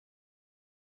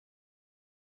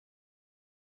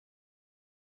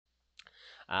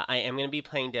I am going to be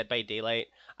playing Dead by Daylight.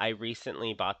 I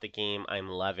recently bought the game. I'm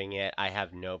loving it. I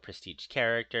have no prestige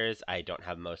characters. I don't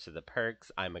have most of the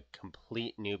perks. I'm a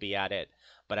complete newbie at it,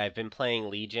 but I've been playing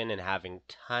Legion and having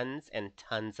tons and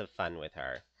tons of fun with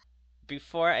her.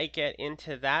 Before I get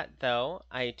into that, though,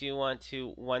 I do want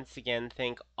to once again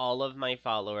thank all of my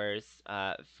followers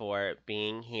for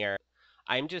being here.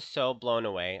 I'm just so blown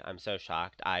away. I'm so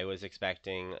shocked. I was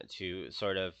expecting to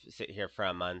sort of sit here for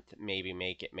a month, maybe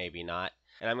make it, maybe not.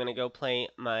 And I'm going to go play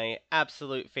my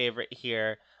absolute favorite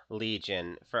here,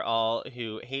 Legion. For all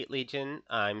who hate Legion,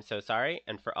 I'm so sorry.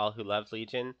 And for all who love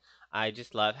Legion, I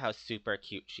just love how super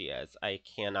cute she is. I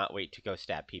cannot wait to go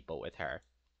stab people with her.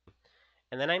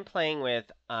 And then I'm playing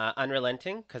with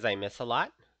Unrelenting because I miss a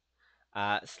lot.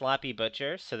 Sloppy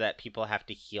Butcher so that people have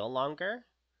to heal longer.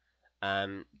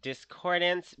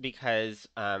 Discordance because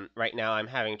right now I'm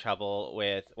having trouble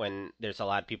with when there's a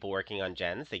lot of people working on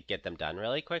gens, they get them done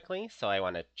really quickly, so I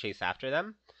want to chase after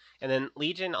them. And then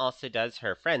Legion also does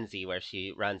her frenzy where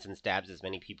she runs and stabs as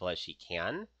many people as she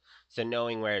can. So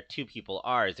knowing where two people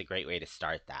are is a great way to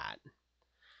start that.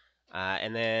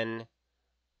 And then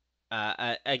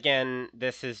again,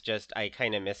 this is just I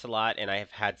kind of miss a lot, and I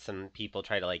have had some people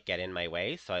try to like get in my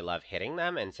way, so I love hitting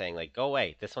them and saying like, "Go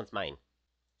away, this one's mine."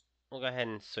 We'll go ahead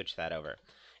and switch that over.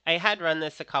 I had run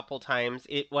this a couple times.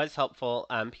 It was helpful.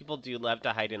 People do love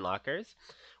to hide in lockers.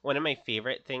 One of my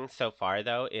favorite things so far,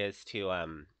 though, is to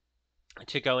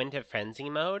go into frenzy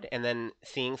mode and then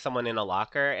seeing someone in a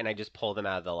locker, and I just pull them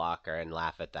out of the locker and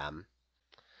laugh at them.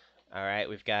 All right,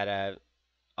 we've got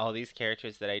all these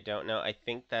characters that I don't know. I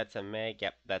think that's a Meg.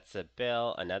 Yep, that's a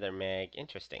Bill. Another Meg.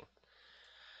 Interesting.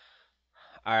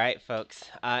 All right, folks.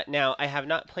 Now I have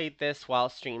not played this while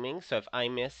streaming, so if I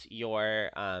miss your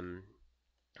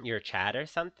chat or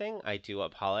something, I do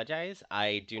apologize.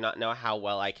 I do not know how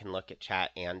well I can look at chat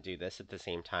and do this at the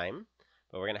same time,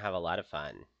 but we're gonna have a lot of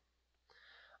fun.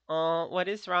 Oh, what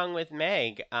is wrong with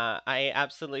Meg? I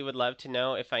absolutely would love to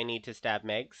know if I need to stab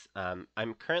Megs.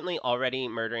 I'm currently already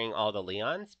murdering all the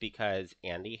Leons because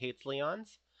Andy hates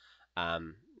Leons.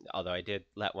 Um, Although I did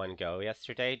let one go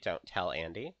yesterday. Don't tell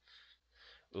Andy.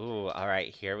 Ooh, all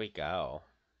right, here we go.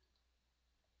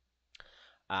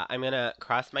 I'm gonna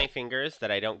cross my fingers that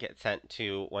I don't get sent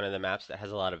to one of the maps that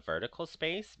has a lot of vertical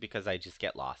space because I just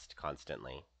get lost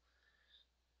constantly.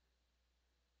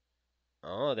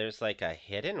 Oh, there's like a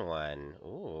hidden one.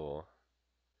 Ooh.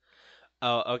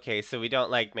 Oh, okay, so we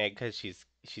don't like Meg because she's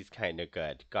kind of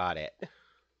good. Got it.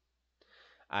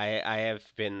 I have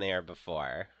been there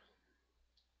before.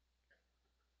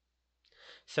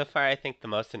 So far, I think the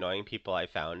most annoying people I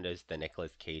found is the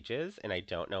Nicolas Cages, and I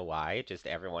don't know why. Just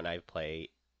everyone I've played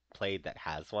that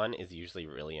has one is usually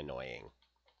really annoying.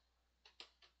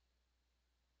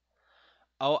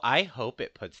 Oh, I hope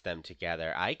it puts them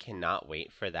together. I cannot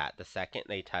wait for that. The second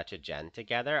they touch a gen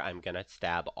together, I'm gonna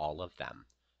stab all of them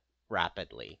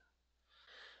rapidly.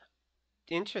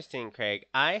 Interesting, Craig.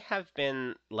 I have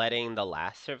been letting the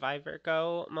last survivor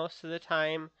go most of the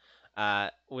time,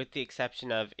 with the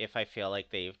exception of if I feel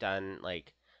like they've done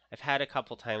like I've had a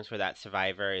couple times where that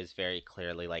survivor is very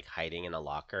clearly like hiding in a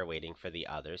locker waiting for the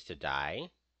others to die,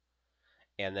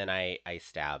 and then I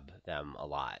stab them a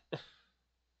lot.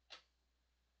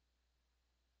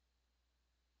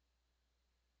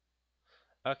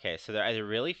 Okay, so they're either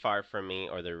really far from me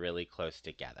or they're really close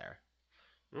together.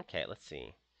 Okay, let's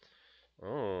see.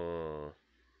 Oh.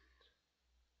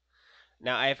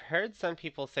 Now I've heard some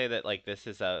people say that like this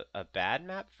is a bad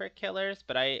map for killers,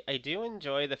 but I do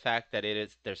enjoy the fact that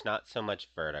there's not so much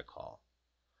vertical.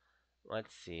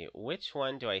 Let's see, which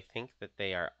one do I think that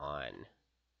they are on?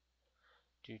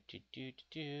 Do do do do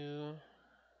do.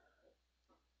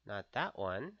 Not that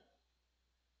one.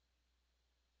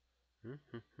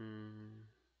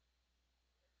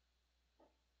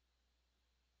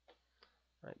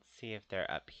 Let's see if they're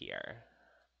up here.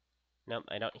 Nope,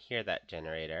 I don't hear that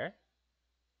generator.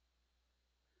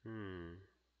 Hmm.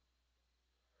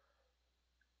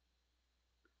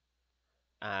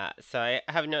 So I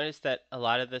have noticed that a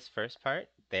lot of this first part,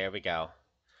 there we go.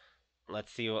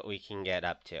 Let's see what we can get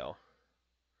up to.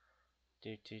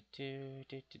 Do do do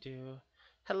do do do.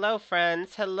 Hello,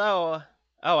 friends. Hello.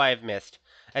 Oh, I've missed.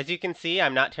 As you can see,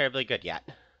 I'm not terribly good yet.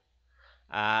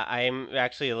 I'm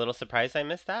actually a little surprised I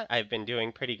missed that. I've been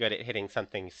doing pretty good at hitting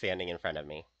something standing in front of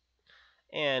me.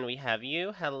 And we have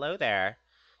you. Hello there.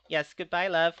 Yes, goodbye,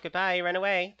 love. Goodbye. Run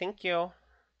away. Thank you. All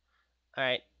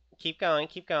right. Keep going.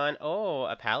 Keep going. Oh,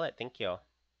 a pallet. Thank you.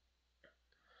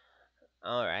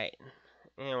 All right.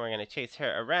 And we're going to chase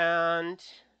her around.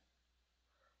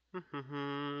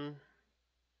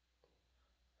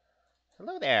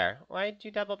 Hello there. Why'd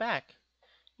you double back?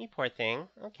 You poor thing.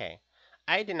 Okay.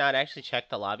 I did not actually check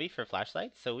the lobby for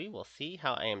flashlights, so we will see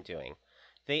how I am doing.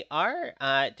 They are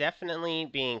definitely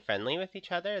being friendly with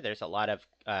each other. There's a lot of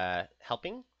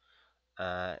helping,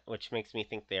 which makes me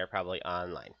think they are probably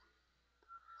online.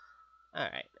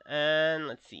 Alright, and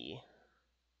let's see.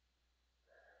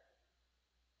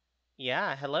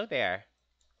 Yeah, hello there.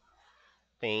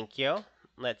 Thank you.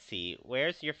 Let's see,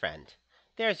 where's your friend?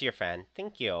 There's your friend.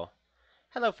 Thank you.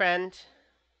 Hello, friend.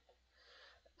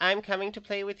 I'm coming to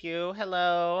play with you.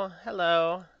 Hello.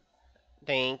 Hello.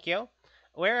 Thank you.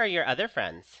 Where are your other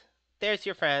friends? There's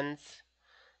your friends.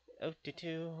 Oh,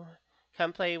 do.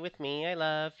 Come play with me. I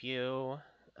love you.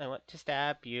 I want to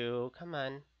stab you. Come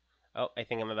on. Oh, I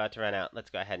think I'm about to run out. Let's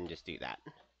go ahead and just do that.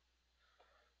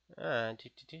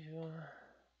 Do.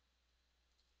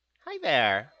 Hi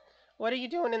there. What are you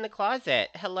doing in the closet?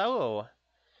 Hello.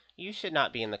 You should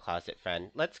not be in the closet,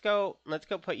 friend. Let's go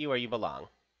put you where you belong.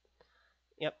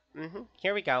 Yep.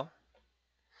 Here we go.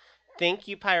 Thank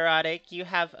you, Pyrotic. You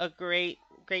have a great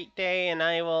day, and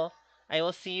I will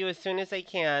see you as soon as I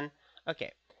can.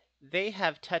 Okay. They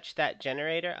have touched that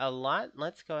generator a lot.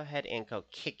 Let's go ahead and go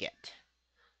kick it.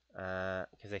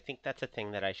 Because I think that's a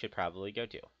thing that I should probably go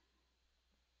do.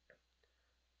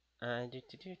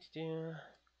 Do.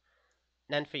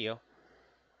 None for you.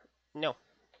 No.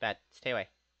 Bad. Stay away.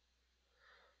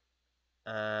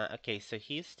 Okay, so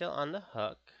he's still on the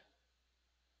hook.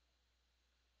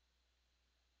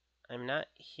 I'm not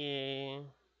here.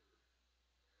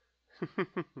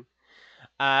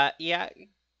 Yeah,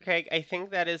 Craig, I think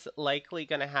that is likely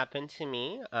going to happen to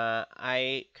me.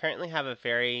 I currently have a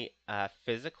very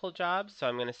physical job, so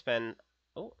I'm going to spend.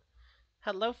 Oh,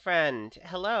 hello, friend.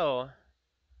 Hello.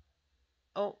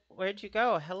 Oh, where'd you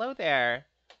go? Hello there.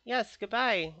 Yes,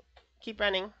 goodbye. Keep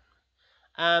running.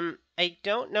 I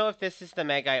don't know if this is the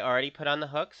Meg I already put on the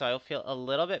hook, so I'll feel a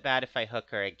little bit bad if I hook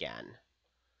her again.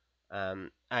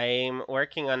 I'm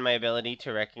working on my ability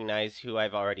to recognize who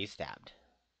I've already stabbed.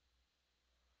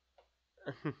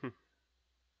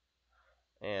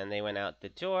 And they went out the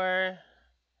door.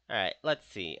 Alright, let's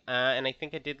see. And I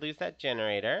think I did lose that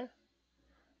generator.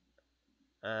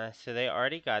 So they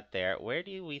already got there. Where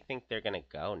do we think they're gonna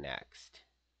go next?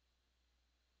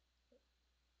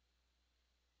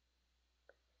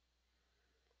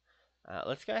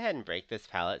 Let's go ahead and break this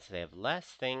pallet so they have less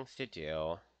things to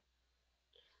do.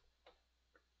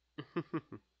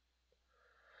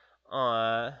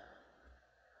 Aw.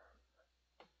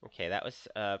 Okay, that was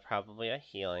probably a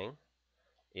healing.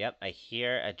 Yep, I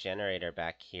hear a generator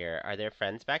back here. Are there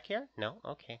friends back here? No?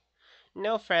 Okay.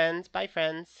 No friends. Bye,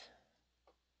 friends.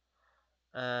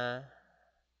 Uh,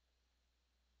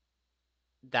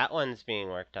 that one's being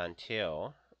worked on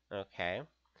too. Okay.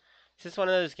 This is one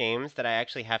of those games that I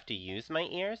actually have to use my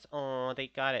ears. Oh, they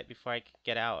got it before I could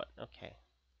get out. Okay.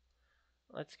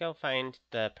 Let's go find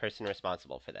the person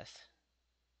responsible for this.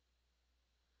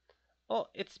 Oh,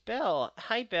 it's Bill.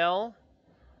 Hi, Bill.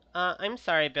 I'm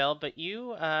sorry, Bill, but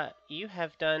you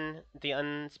have done the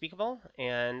unspeakable,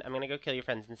 and I'm gonna go kill your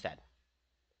friends instead.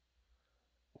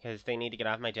 Because they need to get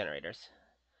off my generators.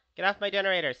 Get off my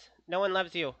generators! No one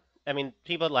loves you. I mean,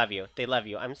 people love you. They love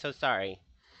you. I'm so sorry.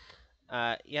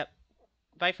 Yep.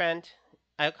 Bye, friend.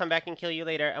 I'll come back and kill you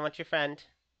later. I want your friend.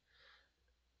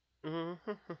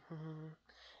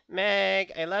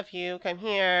 Meg, I love you. Come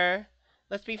here.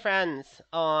 Let's be friends.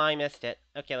 Oh, I missed it.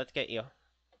 Okay, let's get you.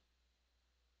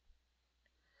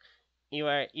 You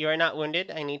are not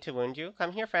wounded. I need to wound you.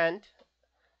 Come here, friend.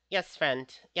 Yes,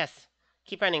 friend. Yes.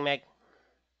 Keep running, Meg.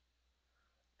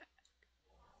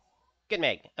 Good,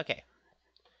 Meg. Okay.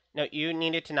 No, you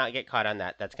needed to not get caught on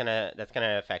that. That's gonna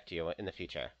affect you in the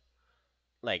future.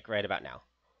 Like right about now.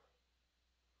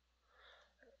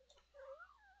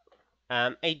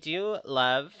 I do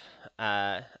love.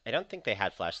 I don't think they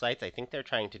had flashlights. I think they're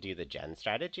trying to do the gen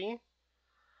strategy.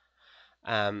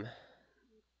 Um,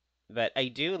 but I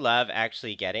do love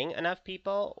actually getting enough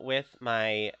people with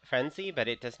my frenzy, but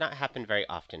it does not happen very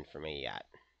often for me yet.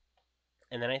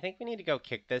 And then I think we need to go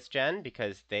kick this gen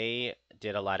because they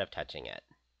did a lot of touching it.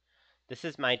 This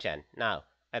is my gen. No,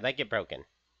 I'd like it broken.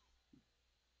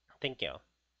 Thank you.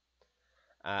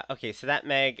 Okay, so that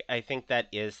Meg, I think that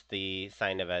is the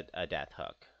sign of a death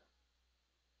hook.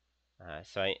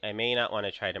 So I may not want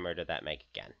to try to murder that Meg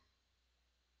again.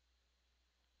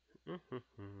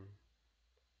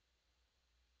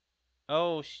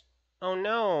 Oh, oh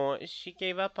no, she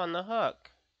gave up on the hook.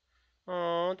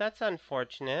 Oh, that's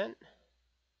unfortunate.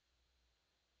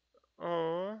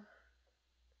 Oh.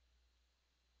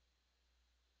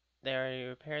 They already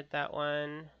repaired that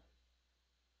one.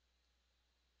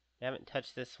 We haven't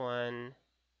touched this one.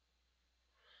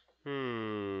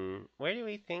 Where do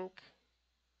we think?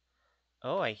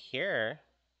 Oh, I hear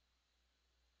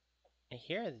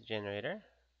the generator.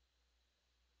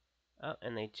 Oh,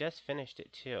 and they just finished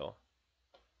it too.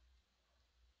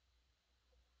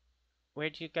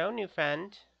 Where'd you go, new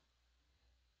friend?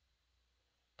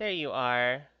 There you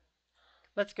are.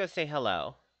 Let's go say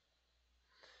hello.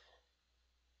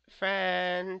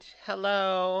 Friend,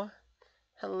 hello.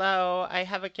 Hello, I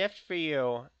have a gift for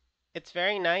you. It's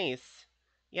very nice.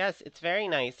 Yes, it's very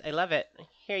nice. I love it.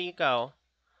 Here you go.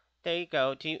 There you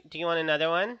go. Do you want another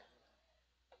one?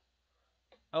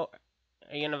 Oh,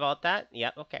 are you gonna vault that?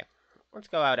 Yep, okay. Let's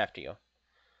go out after you.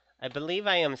 I believe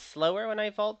I am slower when I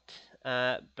vault,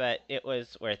 but it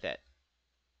was worth it.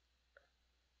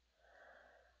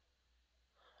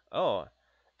 Oh,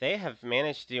 they have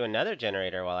managed to do another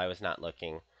generator while I was not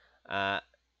looking.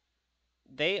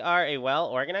 They are a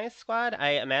well-organized squad.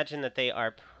 I imagine that they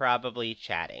are probably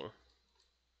chatting.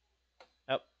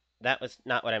 Oh, that was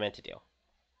not what I meant to do.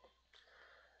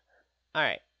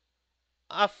 Alright,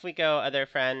 off we go, other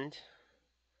friend.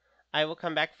 I will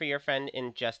come back for your friend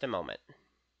in just a moment.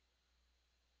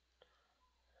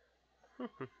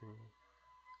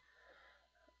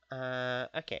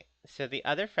 Okay, so the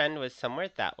other friend was somewhere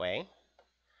that way.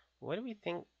 What do we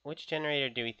think? Which generator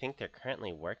do we think they're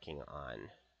currently working on?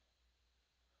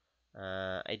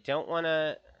 I don't want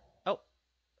to... Oh!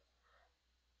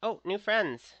 Oh, new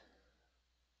friends!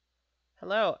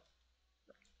 Hello!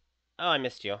 Oh, I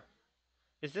missed you.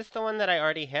 Is this the one that I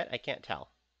already hit? I can't tell.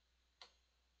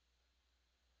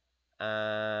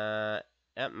 That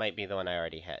might be the one I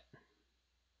already hit.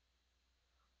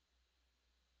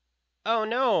 Oh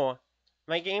no!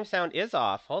 My game sound is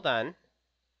off. Hold on.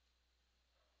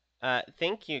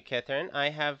 Thank you, Catherine. I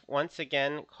have once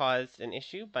again caused an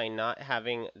issue by not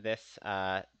having this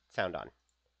sound on.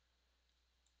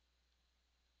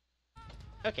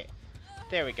 Okay,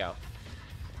 there we go.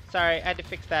 Sorry, I had to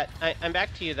fix that. I'm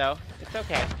back to you, though. It's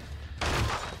okay.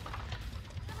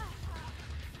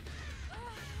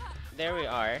 There we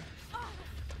are.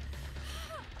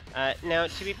 Now,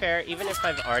 to be fair, even if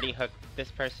I've already hooked this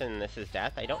person and this is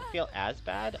death, I don't feel as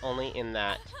bad, only in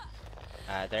that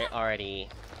they're already...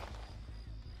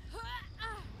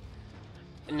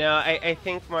 No, I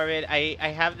think, Morbid, I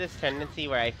have this tendency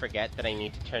where I forget that I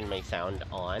need to turn my sound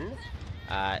on,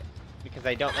 because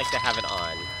I don't like to have it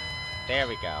on. There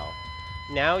we go.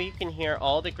 Now you can hear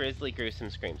all the grisly, gruesome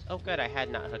screams. Oh good, I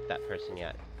had not hooked that person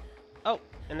yet. Oh,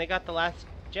 and they got the last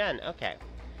gen. Okay.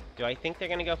 Do I think they're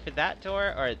going to go for that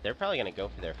door? Or they're probably going to go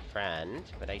for their friend,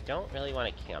 but I don't really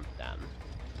want to camp them.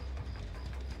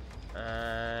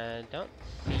 Don't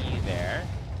see you there.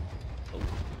 Ooh.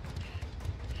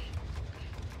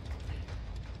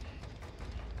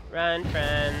 Run,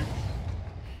 friends.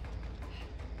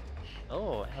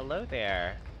 Oh, hello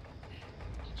there.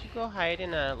 Did you go hide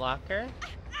in a locker?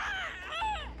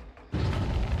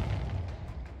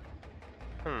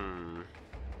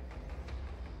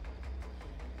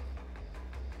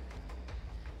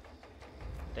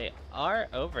 They are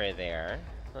over there.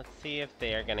 Let's see if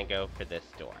they are gonna go for this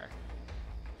door.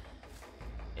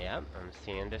 Yep, I'm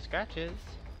seeing the scratches.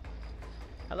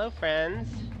 Hello, friends.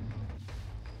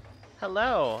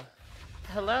 Hello.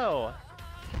 Hello.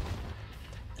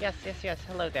 Yes, yes, yes.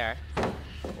 Hello there. Oh,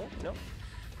 no.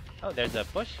 Oh, there's a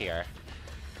bush here.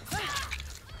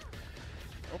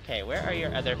 Okay, where are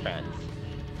your other friends?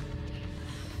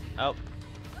 Oh.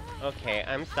 Okay,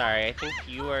 I'm sorry. I think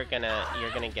you're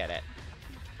gonna get it.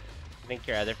 I think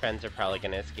your other friends are probably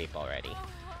gonna escape already.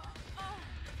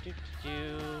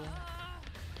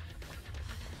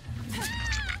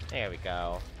 There we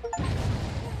go.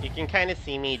 You can kind of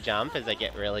see me jump as I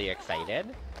get really excited.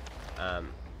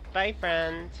 Bye,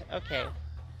 friend. Okay.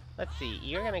 Let's see.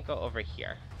 You're gonna go over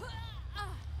here.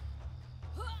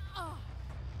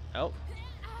 Oh.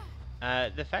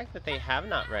 The fact that they have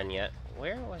not run yet.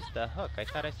 Where was the hook? I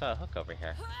thought I saw a hook over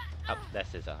here. Oh,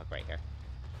 this is a hook right here.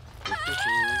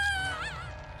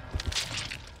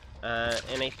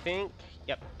 And I think...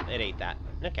 Yep, it ate that.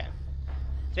 Okay.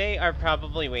 They are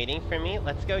probably waiting for me.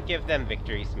 Let's go give them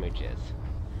victory smooches.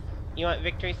 You want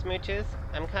victory smooches?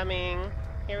 I'm coming.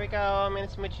 Here we go. I'm gonna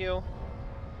smooch you.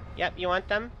 Yep, you want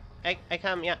them? I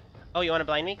come, yeah. Oh, you want to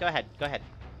blind me? Go ahead. Go ahead.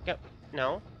 Go.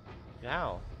 No?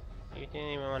 Wow. You didn't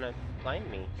even want to blind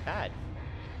me. Sad.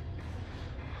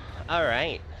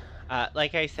 Alright.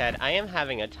 Like I said, I am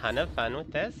having a ton of fun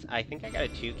with this. I think I got a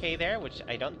 2K there, which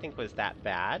I don't think was that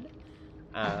bad.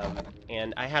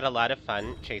 And I had a lot of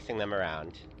fun chasing them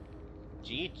around.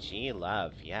 GG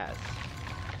love, yes.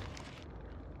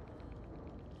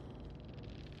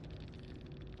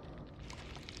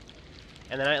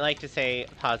 And then I like to say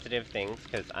positive things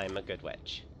because I'm a good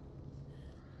witch.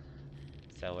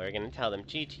 So we're going to tell them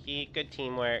GG, good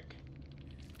teamwork.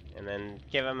 And then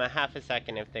give them a half a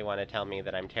second if they want to tell me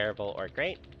that I'm terrible or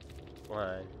great.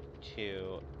 1,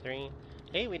 2, 3.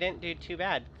 Hey, we didn't do too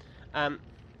bad.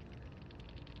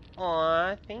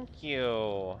 Aw, thank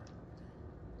you.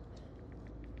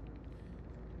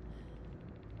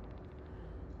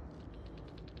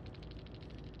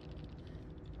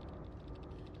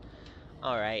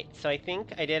 Alright, so I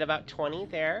think I did about 20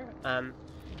 there.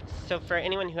 So for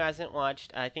anyone who hasn't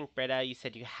watched, I think Britta, you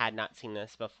said you had not seen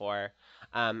this before.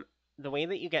 The way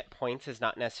that you get points is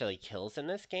not necessarily kills in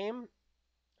this game.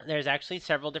 There's actually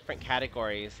several different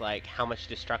categories, like how much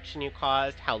destruction you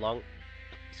caused, how long,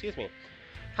 excuse me,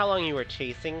 how long you were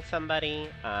chasing somebody,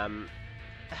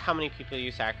 how many people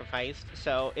you sacrificed.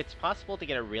 So it's possible to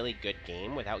get a really good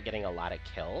game without getting a lot of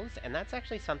kills, and that's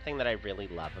actually something that I really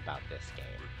love about this game.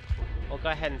 We'll go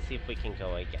ahead and see if we can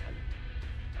go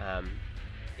again.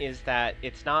 Is that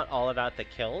it's not all about the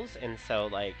kills, and so,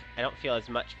 like, I don't feel as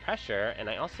much pressure, and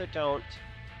I also don't,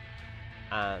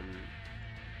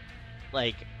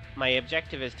 like, my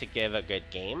objective is to give a good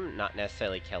game, not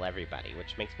necessarily kill everybody,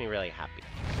 which makes me really happy.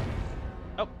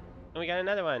 Oh, and we got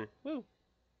another one. Woo!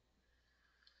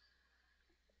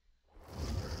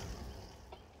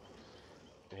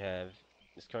 We have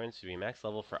this current to be max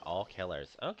level for all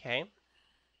killers. Okay.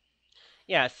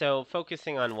 Yeah, so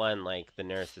focusing on one, like the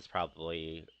nurse is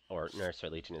probably, or nurse or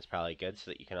legion is probably good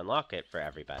so that you can unlock it for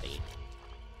everybody.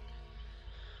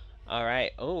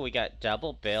 Alright, oh, we got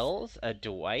double bills, a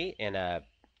Dwight, and a,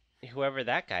 whoever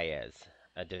that guy is.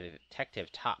 A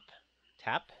Detective Top.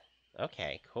 Tap?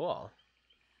 Okay, cool.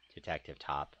 Detective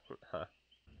Top. Huh.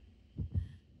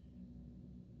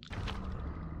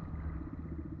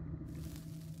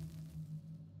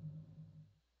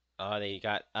 Oh, they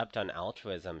got upped on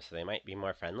altruism, so they might be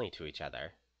more friendly to each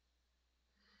other.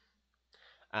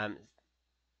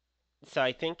 So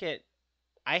I think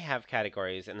I have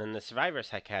categories, and then the survivors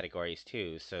have categories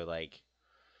too, so like,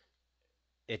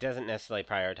 it doesn't necessarily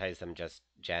prioritize them just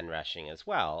gen rushing as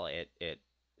well.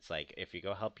 It's like, if you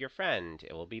go help your friend,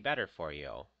 it will be better for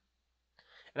you.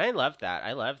 And I love that.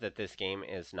 I love that this game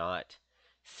is not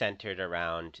centered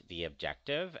around the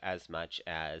objective as much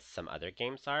as some other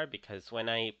games are, because when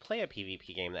I play a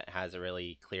PvP game that has a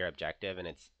really clear objective and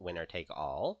it's winner take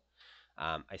all,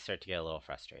 I start to get a little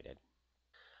frustrated.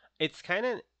 It's kind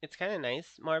of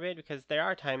nice, Morbid, because there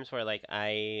are times where like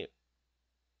I've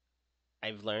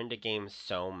learned a game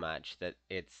so much that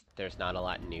there's not a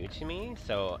lot new to me.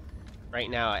 So right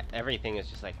now everything is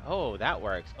just like, oh, that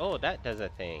works. Oh, that does a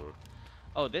thing.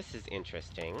 Oh, this is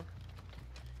interesting.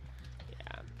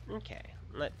 Yeah, okay.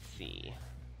 Let's see.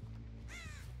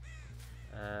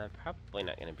 Probably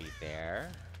not gonna be there.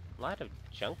 A lot of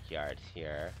junkyards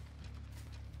here.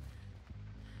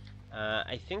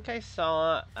 I think I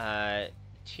saw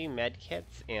 2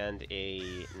 medkits and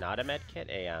not a medkit,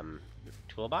 a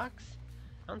toolbox.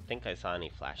 I don't think I saw any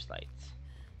flashlights.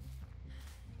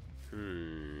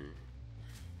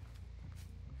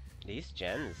 These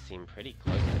gens seem pretty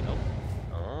close to...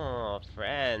 Oh,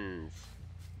 friends.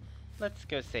 Let's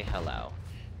go say hello.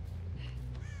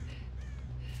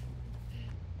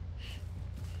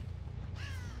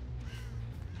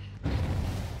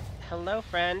 Hello,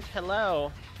 friend.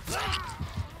 Hello.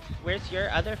 Where's your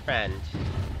other friend?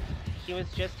 He was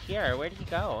just here. Where'd he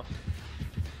go?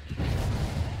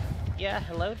 Yeah,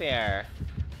 hello there.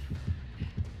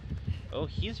 Oh,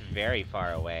 he's very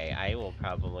far away. I will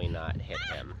probably not hit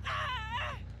him.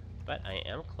 But I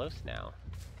am close now.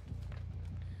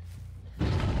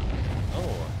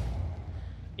 Oh.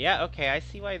 Yeah, okay, I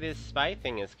see why this spy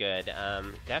thing is good.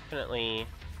 Definitely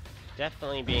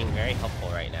being very helpful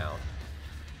right now.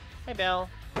 Hi, Bill.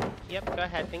 Yep, go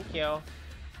ahead, thank you.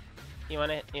 You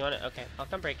want it? Okay, I'll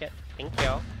come break it. Thank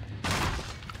you.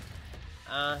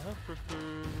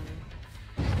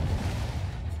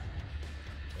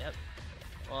 Yep.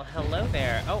 Well, hello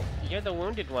there. Oh, you're the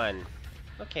wounded one.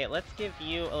 Okay, let's give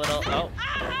you a little...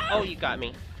 Oh, you got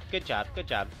me. Good job, good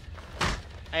job.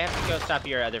 I have to go stop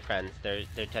your other friends. They're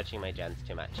touching my gens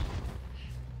too much.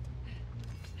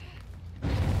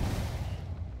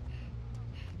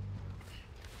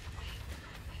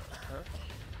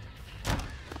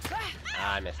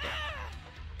 I missed it.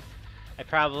 I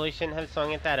probably shouldn't have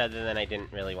swung at that, other than I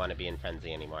didn't really want to be in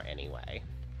frenzy anymore anyway.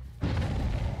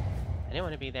 I didn't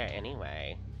want to be there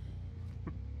anyway.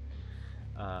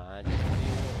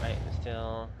 Right,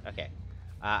 still... Okay.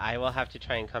 I will have to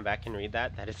try and come back and read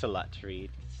that. That is a lot to read.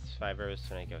 Survivors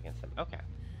when I go against them. Okay.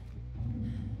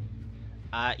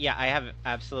 Yeah, I have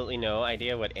absolutely no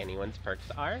idea what anyone's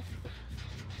perks are.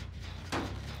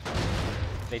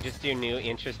 They just do new,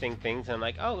 interesting things, and I'm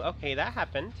like, oh, okay, that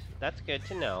happened. That's good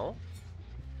to know.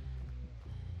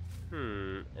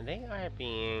 They are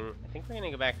being... I think we're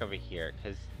gonna go back over here,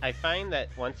 because I find that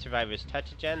once survivors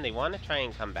touch a gen, they want to try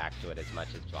and come back to it as much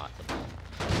as possible.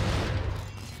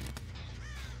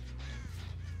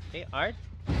 They are...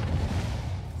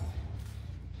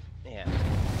 Yeah.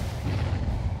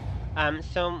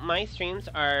 So my streams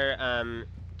are,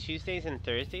 Tuesdays and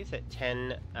Thursdays at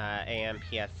 10 a.m.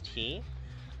 PST.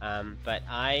 But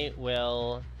I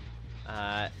will...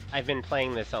 I've been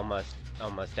playing this almost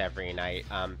every night,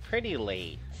 pretty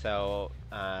late, so,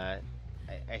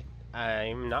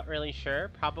 I'm not really sure.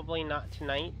 Probably not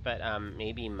tonight, but,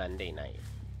 maybe Monday night.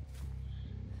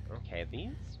 Okay,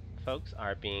 these folks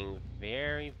are being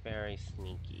very, very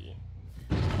sneaky.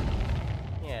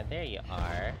 Yeah, there you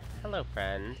are. Hello,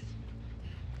 friends.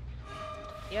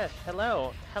 Yes,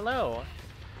 hello. Hello.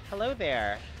 Hello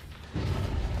there.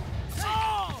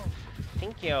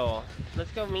 Thank you.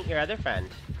 Let's go meet your other friend.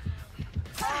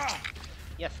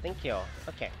 Yes, thank you.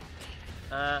 Okay.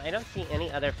 I don't see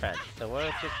any other friends, so we'll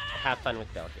just have fun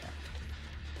with Bill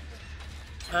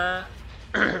here.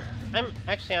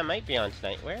 I might be on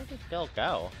tonight. Where did Bill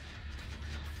go?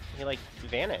 He, like,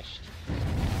 vanished.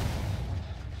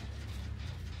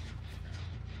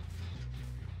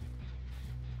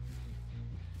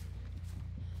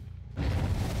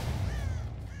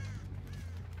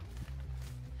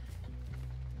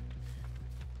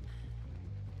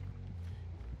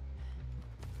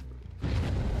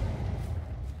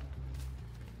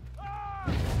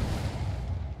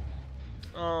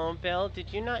 Oh, Bill,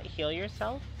 did you not heal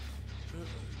yourself?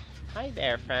 Hi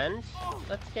there, friend.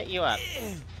 Let's get you up.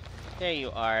 There you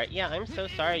are. Yeah, I'm so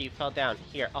sorry you fell down.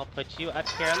 Here, I'll put you up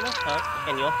here on the hook,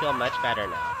 and you'll feel much better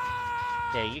now.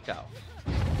 There you go.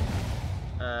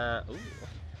 Ooh.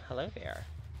 Hello there.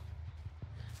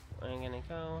 I'm gonna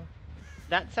go...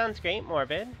 That sounds great,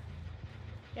 Morbid.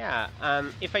 Yeah,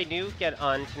 if I do get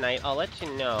on tonight, I'll let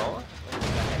you know. Let's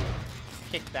go ahead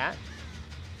and kick that.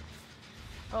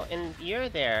 Oh, and you're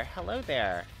there. Hello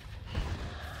there.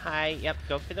 Hi. Yep,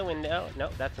 go for the window. No,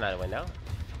 that's not a window.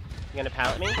 You gonna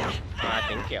pallet me?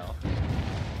 Thank you.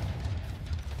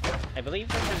 I believe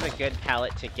this is a good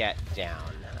pallet to get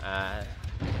down. And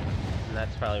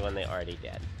that's probably one they already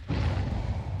did.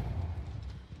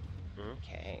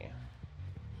 Okay.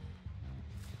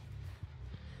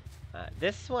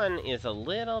 This one is a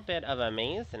little bit of a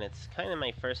maze, and it's kind of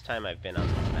my first time I've been on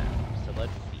this map. So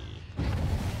let's see.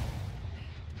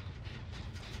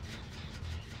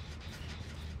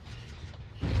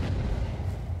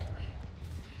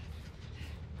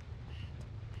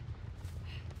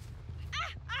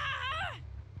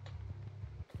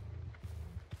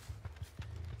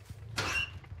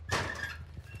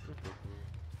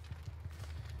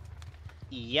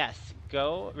 Yes,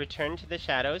 go return to the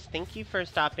shadows. Thank you for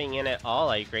stopping in at all.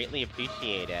 I greatly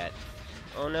appreciate it.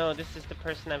 Oh no, this is the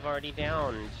person I've already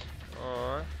downed.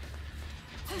 Aww.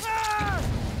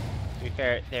 To be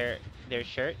fair, their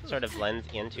shirt sort of blends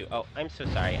into... Oh, I'm so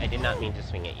sorry. I did not mean to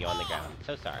swing at you on the ground.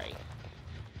 So sorry.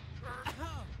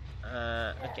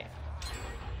 Okay.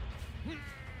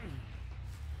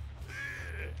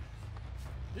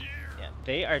 Yeah,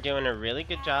 they are doing a really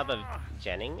good job of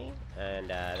genning me, and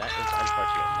that is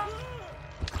unfortunate.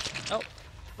 Oh!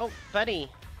 Oh, buddy!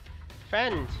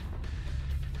 Friend!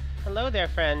 Hello there,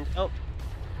 friend! Oh!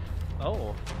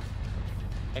 Oh.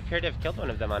 I appear to have killed one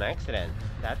of them on accident.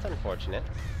 That's unfortunate.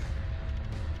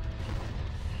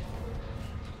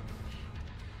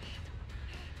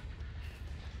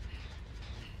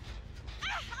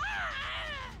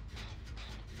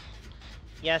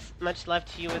 Yes, much love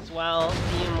to you as well.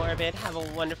 See you, Morbid. Have a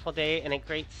wonderful day and a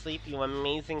great sleep, you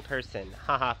amazing person.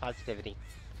 Haha, positivity.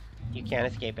 You can't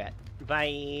escape it.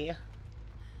 Bye!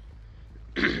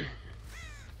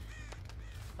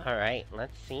 Alright,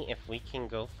 let's see if we can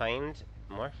go find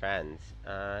more friends.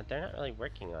 They're not really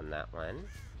working on that one.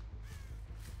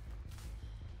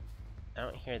 I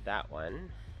don't hear that one.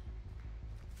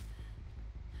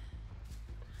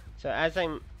 So as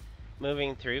I'm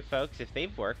moving through, folks, if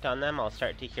they've worked on them, I'll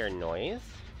start to hear noise.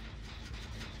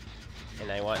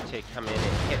 And I want to come in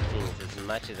and hit things as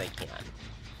much as I can.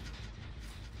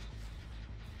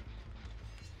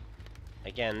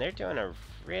 Again, they're doing a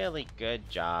really good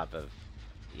job of...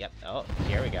 Yep, oh,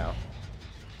 here we go.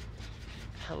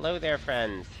 Hello there,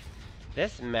 friends.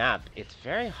 This map, it's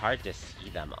very hard to see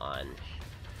them on.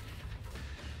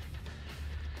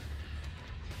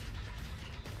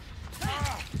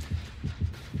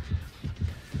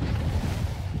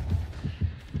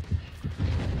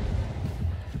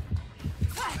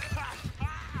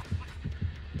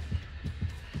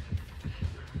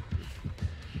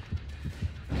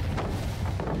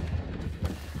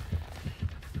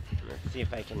 see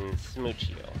if I can smooch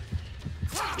you.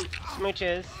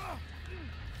 Smooches!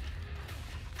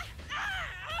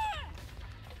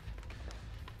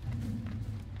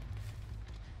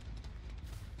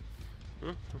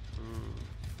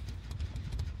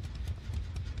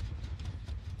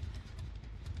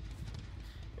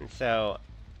 And so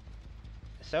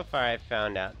far I've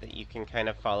found out that you can kind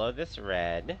of follow this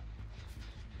red.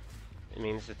 It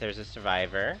means that there's a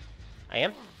survivor. I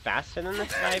am faster than the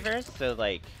survivors, so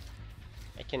like,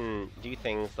 I can do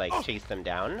things like chase them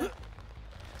down.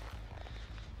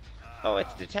 Oh,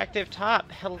 it's Detective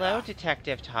Top. Hello,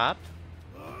 Detective Top.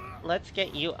 Let's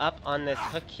get you up on this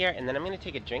hook here, and then I'm gonna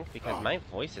take a drink because my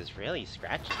voice is really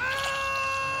scratchy.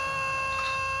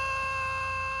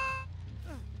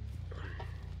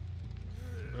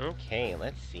 Okay,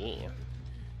 let's see.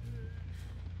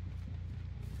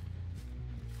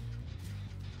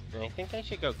 I think I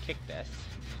should go kick this.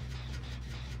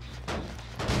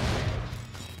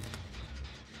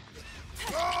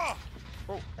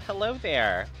 Oh, hello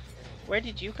there. Where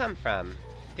did you come from?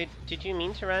 Did you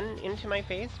mean to run into my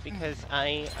face? Because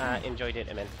I enjoyed it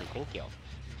immensely. Thank you.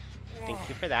 Thank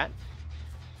you for that.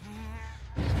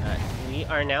 We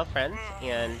are now friends,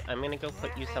 and I'm gonna go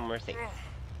put you somewhere safe.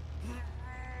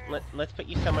 Let's put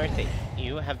you somewhere safe.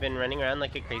 You have been running around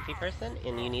like a crazy person,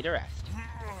 and you need a rest.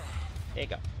 There you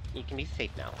go. You can be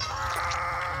safe now.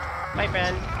 Bye,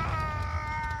 friend.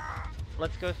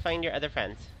 Let's go find your other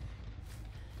friends.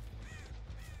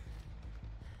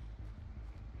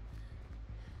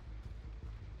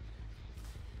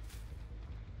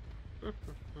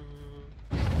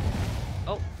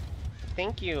 Oh,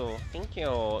 thank you. Thank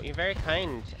you. You're very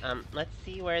kind. Let's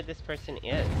see where this person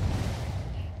is.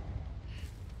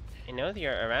 I know that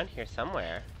you're around here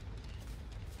somewhere.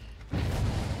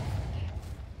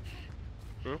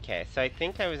 Okay, so I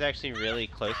think I was actually really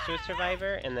close to a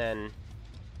survivor, and then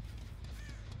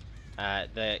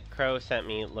the crow sent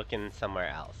me looking somewhere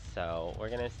else. So we're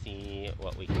gonna see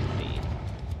what we can see.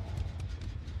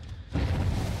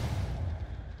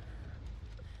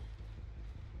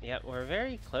 Yep, we're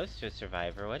very close to a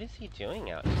survivor. What is he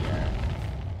doing out here?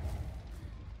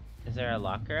 Is there a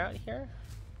locker out here?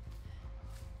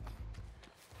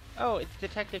 Oh, it's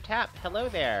Detective Tap. Hello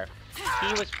there.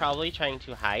 He was probably trying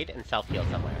to hide and self-heal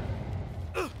somewhere.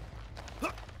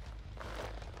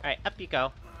 Alright, up you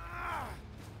go.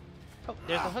 Oh,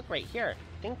 there's a hook right here.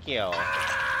 Thank you.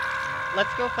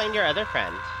 Let's go find your other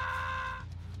friend.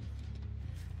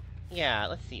 Yeah,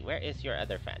 let's see. Where is your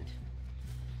other friend?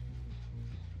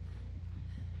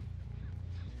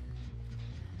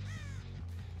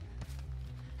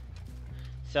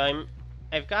 So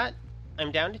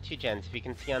I'm down to 2 gens. If you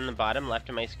can see on the bottom left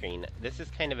of my screen, this is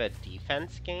kind of a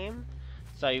defense game,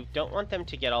 so I don't want them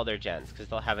to get all their gens, because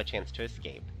they'll have a chance to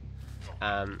escape.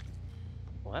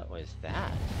 What was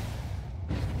that?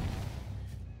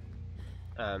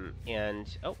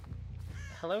 Oh,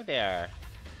 hello there.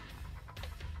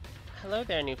 Hello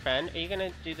there, new friend. Are you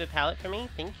gonna do the pallet for me?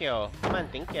 Thank you. Come on,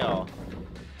 thank you.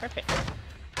 Perfect.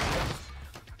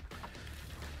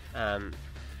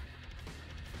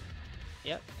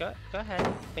 Yep, go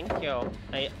ahead. Thank you.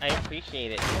 I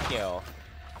appreciate it. Thank you.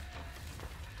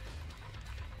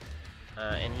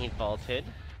 And he vaulted.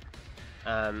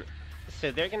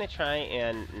 So they're gonna try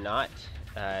and not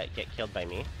get killed by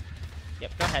me.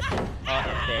 Yep, go ahead.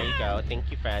 Oh, there you go. Thank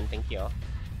you, friend. Thank you.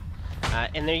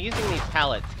 And they're using these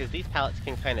pallets, because these pallets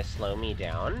can kind of slow me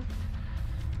down.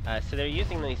 So they're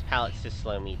using these pallets to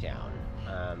slow me down.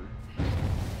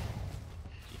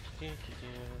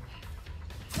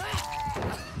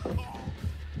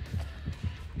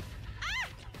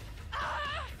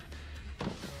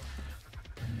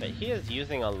 But he is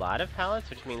using a lot of pallets,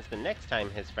 which means the next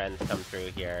time his friends come through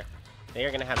here, they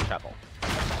are gonna have trouble.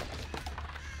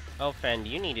 Oh, friend,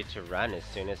 you needed to run as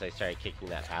soon as I started kicking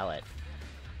that pallet.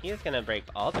 He is gonna break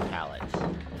all the pallets.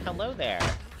 Hello there.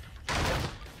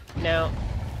 Now,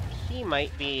 he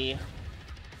might be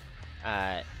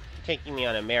taking me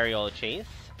on a merry old chase,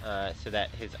 so that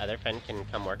his other friend can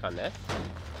come work on this.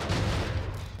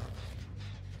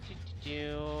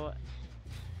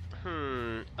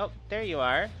 Oh, there you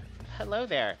are. Hello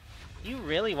there. You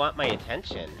really want my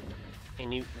attention.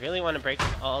 And you really want to break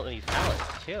all of these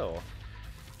pallets, too.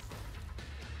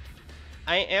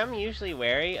 I am usually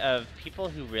wary of people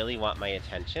who really want my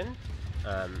attention,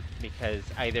 because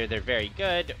either they're very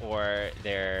good, or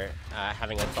they're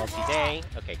having a salty day.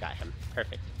 Okay, got him.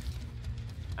 Perfect.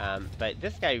 But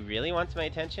this guy really wants my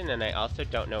attention, and I also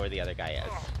don't know where the other guy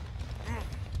is.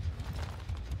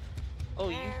 Oh,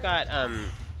 you've got,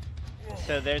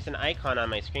 so there's an icon on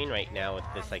my screen right now with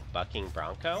this, like, bucking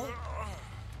bronco.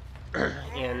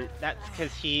 And that's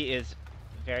because he is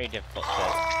very difficult to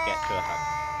get to a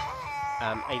hug.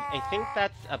 I think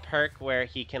that's a perk where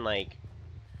he can, like,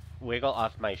 wiggle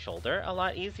off my shoulder a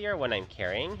lot easier when I'm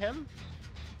carrying him.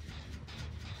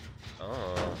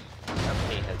 Oh,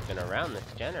 somebody has been around this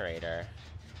generator.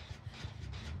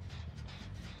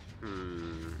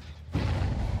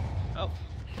 Oh.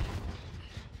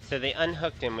 So they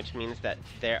unhooked him, which means that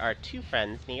there are 2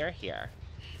 friends near here.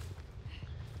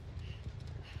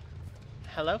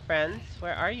 Hello, friends.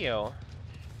 Where are you?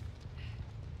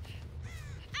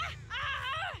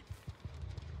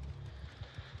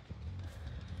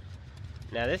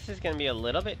 Now this is going to be a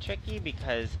little bit tricky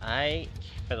because I,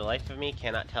 for the life of me,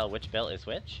 cannot tell which Bill is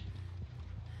which.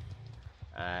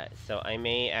 So I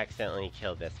may accidentally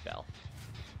kill this Bill.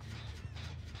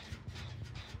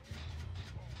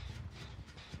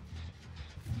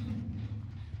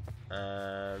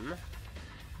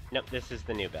 Nope, this is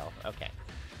the new Bill. Okay.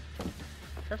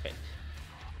 Perfect.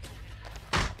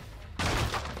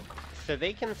 So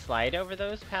they can slide over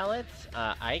those pallets.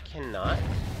 I cannot.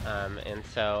 And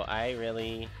so I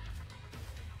really...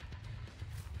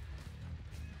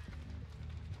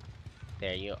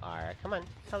 There you are. Come on.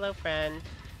 Hello, friend.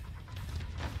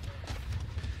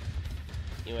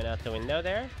 You went out the window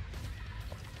there?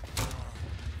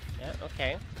 Yeah,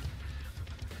 okay.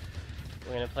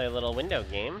 We're gonna play a little window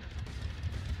game.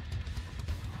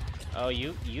 Oh,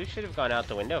 you should have gone out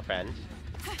the window, friend.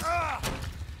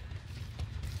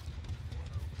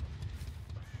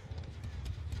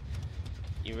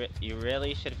 You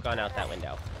really should have gone out that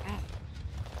window.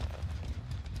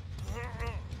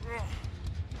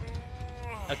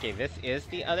 Okay, this is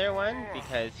the other one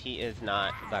because he is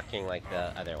not bucking like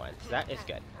the other one, so that is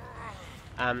good.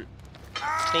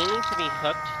 They need to be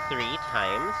hooked 3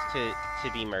 times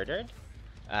to be murdered,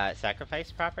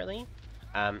 sacrificed properly.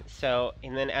 And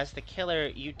then as the killer,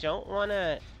 you don't want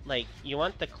to, like, you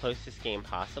want the closest game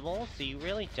possible, so you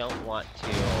really don't want to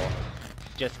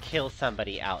just kill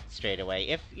somebody out straight away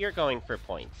if you're going for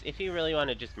points. If you really want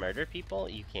to just murder people,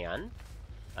 you can,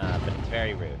 but it's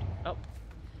very rude. Oh,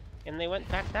 and they went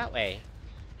back that way.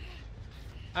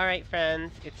 Alright,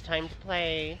 friends, it's time to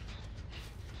play.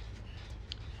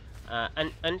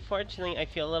 Unfortunately, I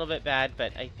feel a little bit bad,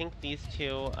 but I think these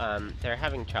 2, they're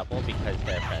having trouble because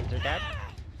their friends are dead.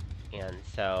 And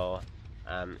so,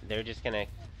 they're just gonna...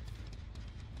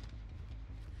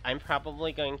 I'm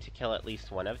probably going to kill at least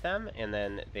one of them, and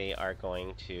then they are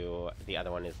going to... The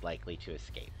other one is likely to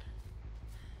escape.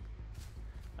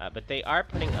 But they are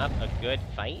putting up a good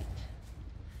fight.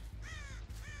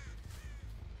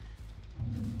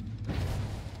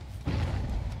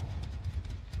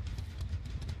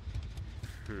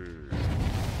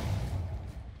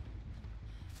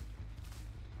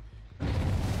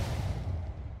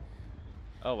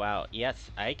 Oh wow,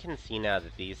 yes, I can see now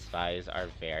that these spies are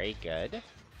very good,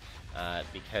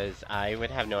 because I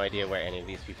would have no idea where any of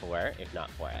these people were if not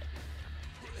for it.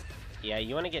 Yeah,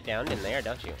 you want to get down in there,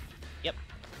 don't you? Yep.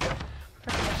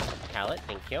 Perfect. Pallet,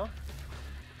 thank you.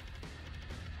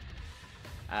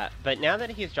 But now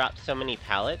that he's dropped so many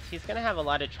pallets, he's gonna have a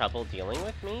lot of trouble dealing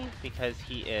with me, because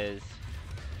he is,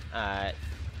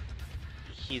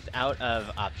 he's out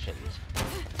of options.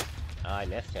 Oh, I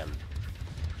missed him.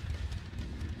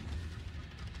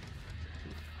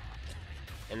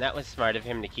 And that was smart of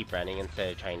him to keep running instead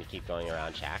of trying to keep going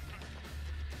around Shaq.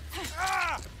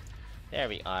 There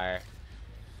we are.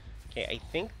 Okay, I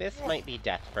think this might be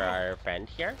death for our friend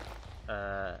here.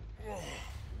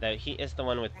 Though he is the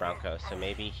one with Bronco, so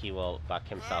maybe he will buck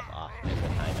himself off in the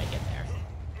time I get there.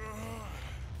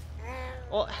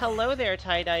 Well, hello there,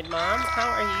 Tie-Dyed Mom. How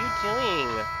are you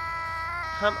doing?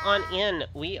 Come on in.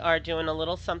 We are doing a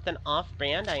little something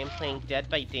off-brand. I am playing Dead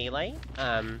by Daylight.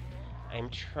 I'm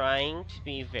trying to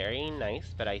be very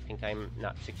nice, but I think I'm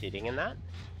not succeeding in that.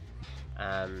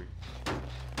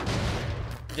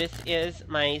 This is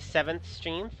my 7th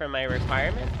stream for my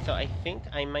requirement, so I think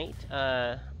I might,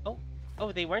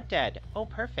 oh, they weren't dead. Oh,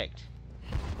 perfect.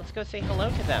 Let's go say hello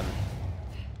to them.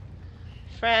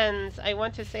 Friends, I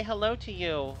want to say hello to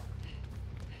you.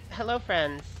 Hello,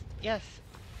 friends. Yes.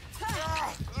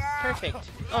 Perfect.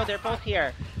 Oh, they're both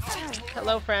here.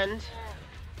 Hello, friend.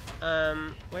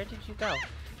 Where did you go?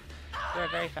 You are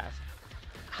very fast.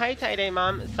 Hi, Tie-Dye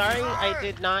Mom. Sorry I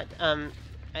did not,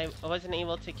 I wasn't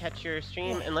able to catch your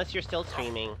stream, unless you're still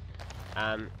streaming.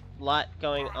 Lot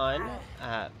going on,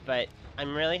 but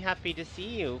I'm really happy to see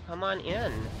you. Come on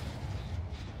in.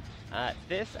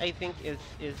 This, I think, is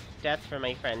death for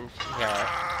my friend here.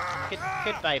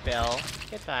 Goodbye, Bill.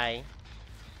 Goodbye.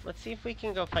 Let's see if we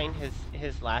can go find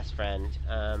his last friend.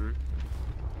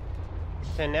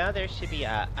 So now there should be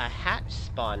a hatch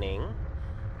spawning.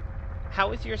 How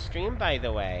was your stream, by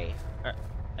the way?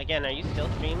 Again, are you still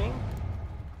streaming?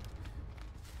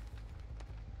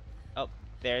 Oh,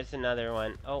 there's another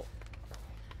one. Oh.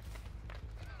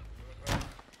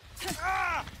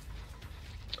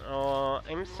 Oh,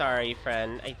 I'm sorry,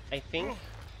 friend. I think...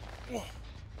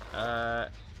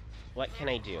 what can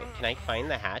I do? Can I find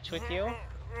the hatch with you?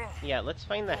 Yeah, let's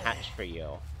find the hatch for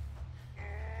you.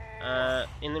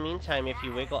 In the meantime, if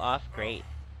you wiggle off, great.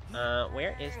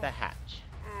 Where is the hatch?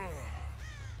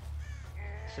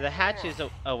 So the hatch is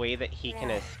a way that he can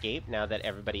escape now that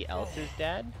everybody else is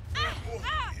dead.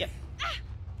 Yep.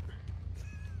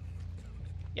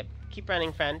 Yep, keep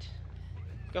running, friend.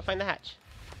 Go find the hatch.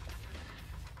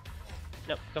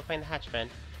 Nope, go find the hatch, friend.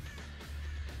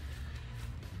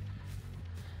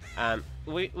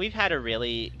 We've had a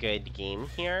really good game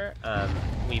here.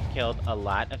 We've killed a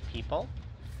lot of people.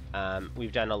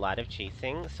 We've done a lot of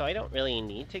chasing, so I don't really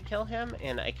need to kill him,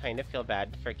 and I kind of feel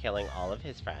bad for killing all of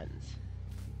his friends.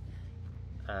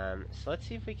 So let's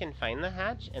see if we can find the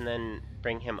hatch and then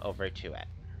bring him over to it.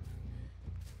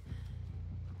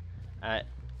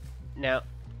 Now,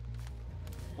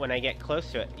 when I get close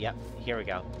to it, yep, here we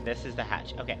go. This is the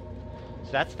hatch. Okay,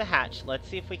 so that's the hatch. Let's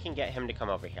see if we can get him to come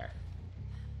over here.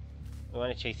 We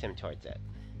want to chase him towards it.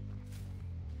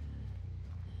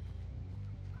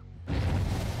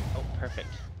 Oh, perfect.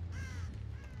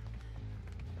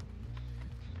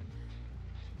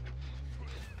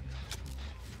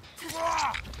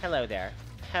 Hello there.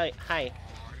 Hi.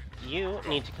 You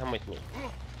need to come with me.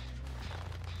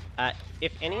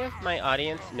 If any of my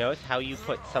audience knows how you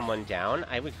put someone down,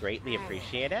 I would greatly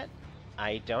appreciate it.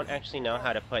 I don't actually know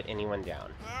how to put anyone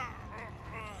down.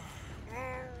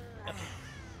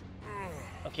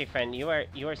 Okay, friend, you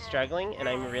are struggling, and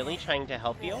I'm really trying to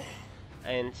help you.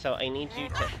 And so I need you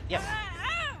to... Yep.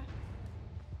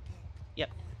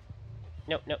 Yep.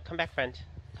 No, come back, friend.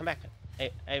 Come back.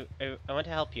 I want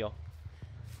to help you.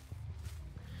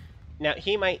 Now,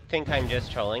 he might think I'm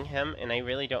just trolling him, and I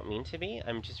really don't mean to be.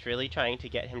 I'm just really trying to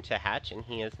get him to hatch, and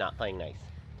he is not playing nice.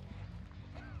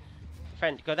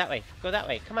 Friend, go that way. Go that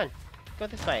way. Come on. Go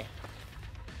this way.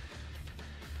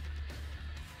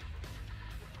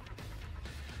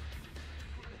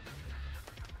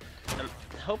 I'm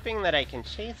hoping that I can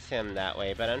chase him that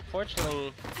way, but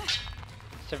unfortunately...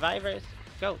 Survivors,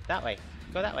 go that way.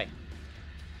 Go that way.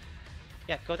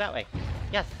 Yeah, go that way.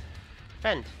 Yes.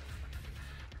 Friend.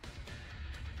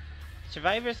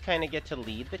 Survivors kind of get to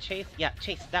lead the chase. Yeah,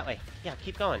 chase, that way. Yeah,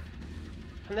 keep going.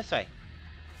 Come this way.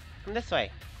 Come this way.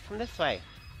 Come this way.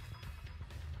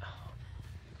 Oh.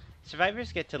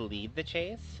 Survivors get to lead the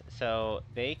chase, so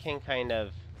they can kind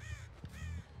of...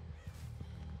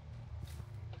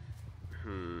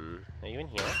 Are you in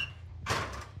here?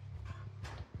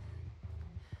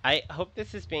 I hope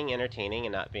this is being entertaining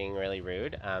and not being really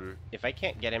rude. If I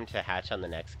can't get him to hatch on the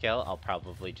next kill, I'll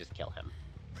probably just kill him.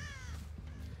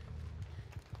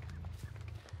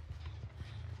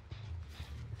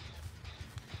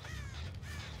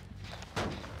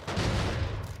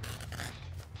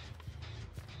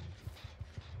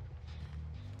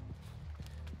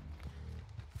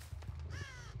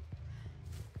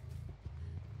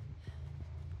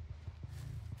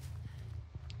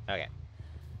 Okay.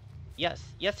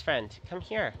 Yes, friend. Come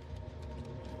here.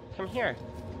 Come here.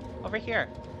 Over here.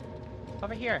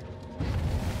 Over here.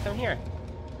 Come here.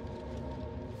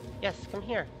 Yes, come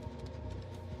here.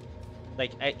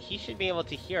 Like, he should be able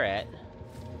to hear it.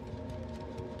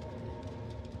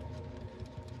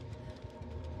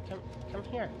 Come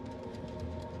here.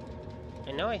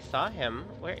 I know I saw him.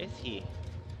 Where is he?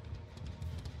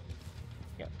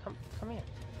 Yeah, come here.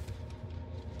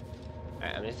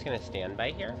 Alright, I'm just gonna stand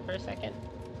by here for a second.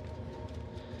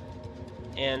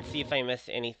 And see if I missed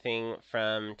anything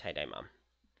from Tie-Dye Mom.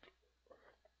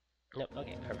 Nope,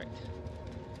 okay, perfect.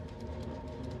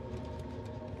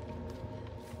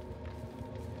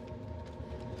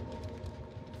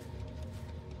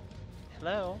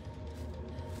 Hello?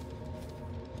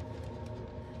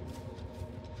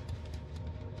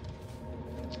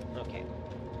 Okay.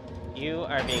 You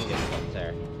are being difficult,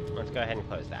 sir. Let's go ahead and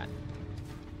close that.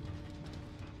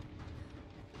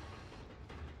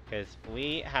 Because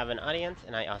we have an audience,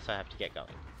 and I also have to get going.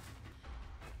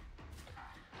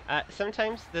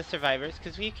 Sometimes the survivors,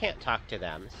 because we can't talk to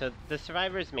them, so the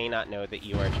survivors may not know that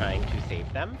you are trying to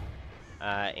save them,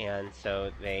 and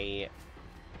so they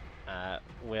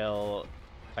will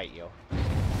fight you.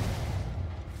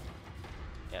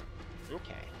 Yep,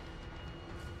 okay.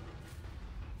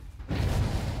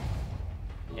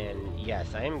 And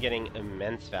yes, I am getting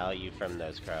immense value from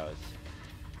those crows.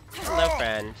 Hello,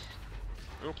 friend.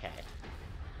 Okay.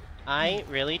 I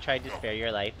really tried to spare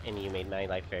your life, and you made my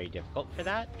life very difficult for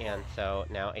that, and so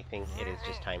now I think it is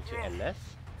just time to end this.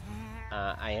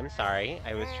 I am sorry.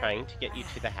 I was trying to get you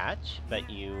to the hatch, but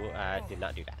you did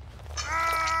not do that.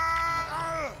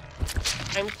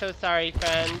 I'm so sorry,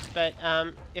 friend, but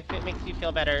if it makes you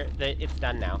feel better, it's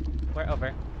done now. We're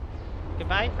over.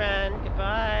 Goodbye, friend.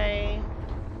 Goodbye.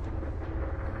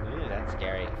 Ooh, that's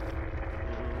scary.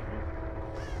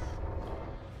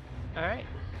 Alright.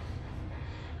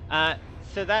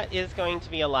 So that is going to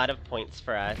be a lot of points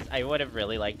for us. I would have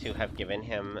really liked to have given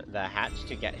him the hatch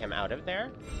to get him out of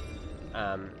there.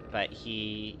 But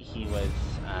he was,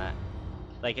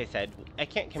 like I said, I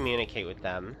can't communicate with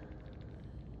them.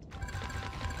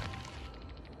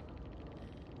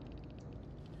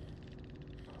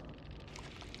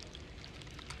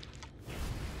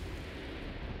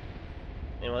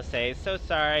 And we'll say, so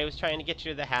sorry, I was trying to get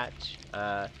you to the hatch,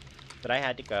 but I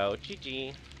had to go.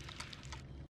 GG.